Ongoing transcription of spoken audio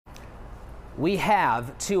We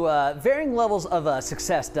have, to varying levels of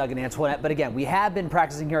success, Doug and Antoinette, but again, we have been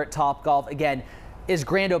practicing here at Topgolf. Again, is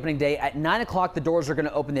grand opening day. At 9 o'clock, the doors are going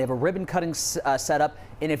to open. They have a ribbon cutting setup.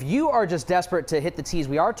 And if you are just desperate to hit the tees,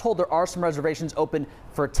 we are told there are some reservations open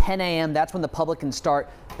for 10 a.m. That's when the public can start,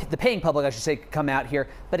 the paying public, I should say, come out here.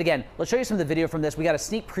 But again, let's show you some of the video from this. We got a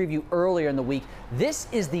sneak preview earlier in the week. This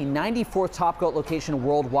is the 94th Topgolf location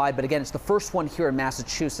worldwide, but again, it's the first one here in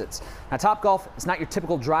Massachusetts. Now, Topgolf is not your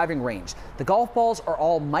typical driving range. The golf balls are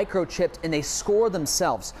all microchipped and they score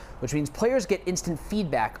themselves, which means players get instant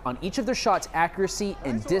feedback on each of their shots' accuracy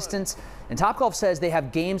and distance. And Topgolf says they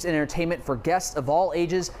have games and entertainment for guests of all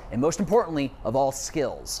ages and, most importantly, of all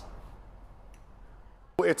skills.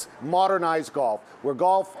 It's modernized golf, where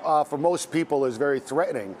golf for most people is very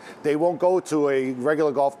threatening. They won't go to a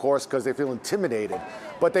regular golf course because they feel intimidated.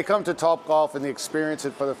 But they come to Topgolf and they experience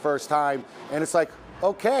it for the first time, and it's like,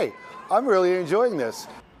 okay, I'm really enjoying this.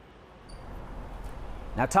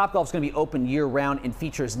 Now, Topgolf is going to be open year-round and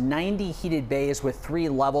features 90 heated bays with 3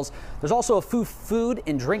 levels. There's also a food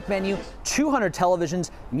and drink menu, 200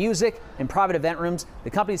 televisions, music, and private event rooms. The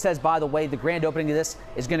company says, by the way, the grand opening of this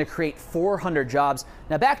is going to create 400 jobs.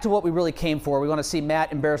 Now, back to what we really came for. We want to see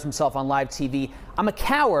Matt embarrass himself on live TV. I'm a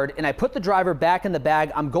coward, and I put the driver back in the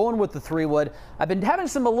bag. I'm going with the 3-wood. I've been having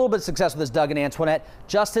a little bit of success with this, Doug and Antoinette.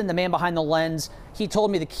 Justin, the man behind the lens, he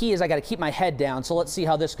told me the key is I got to keep my head down. So let's see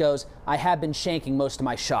how this goes. I have been shanking most of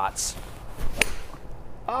my shots.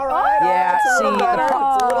 All right. Yeah, it's a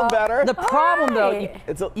little better. The problem,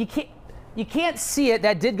 though, you can't see it.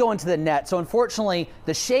 That did go into the net. So unfortunately,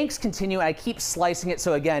 the shanks continue, and I keep slicing it.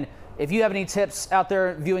 So again, if you have any tips out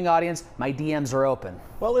there, viewing audience, my DMs are open.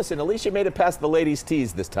 Well, listen, at least you made it past the ladies'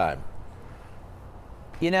 tees this time.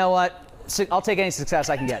 You know what? I'll take any success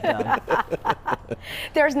I can get done.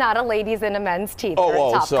 There's not a ladies and a men's team.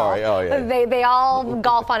 Oh, sorry. Oh, yeah. They all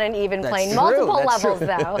golf on an even plane. Multiple levels,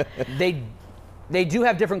 though. They do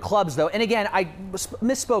have different clubs, though. And again, I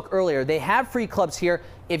misspoke earlier. They have free clubs here.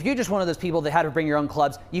 If you're just one of those people that had to bring your own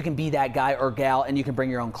clubs, you can be that guy or gal, and you can bring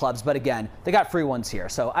your own clubs. But again, they got free ones here,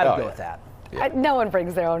 so I would go with that. Yeah. No one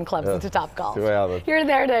brings their own clubs into Topgolf. Well, you're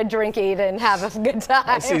there to drink, eat, and have a good time.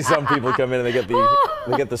 I see some people come in and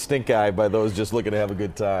they get the stink eye by those just looking to have a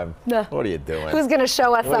good time. No. What are you doing? Who's going to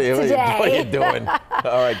show us up today? What are you doing? All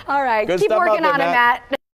right. All right. Good Keep working on it, Matt.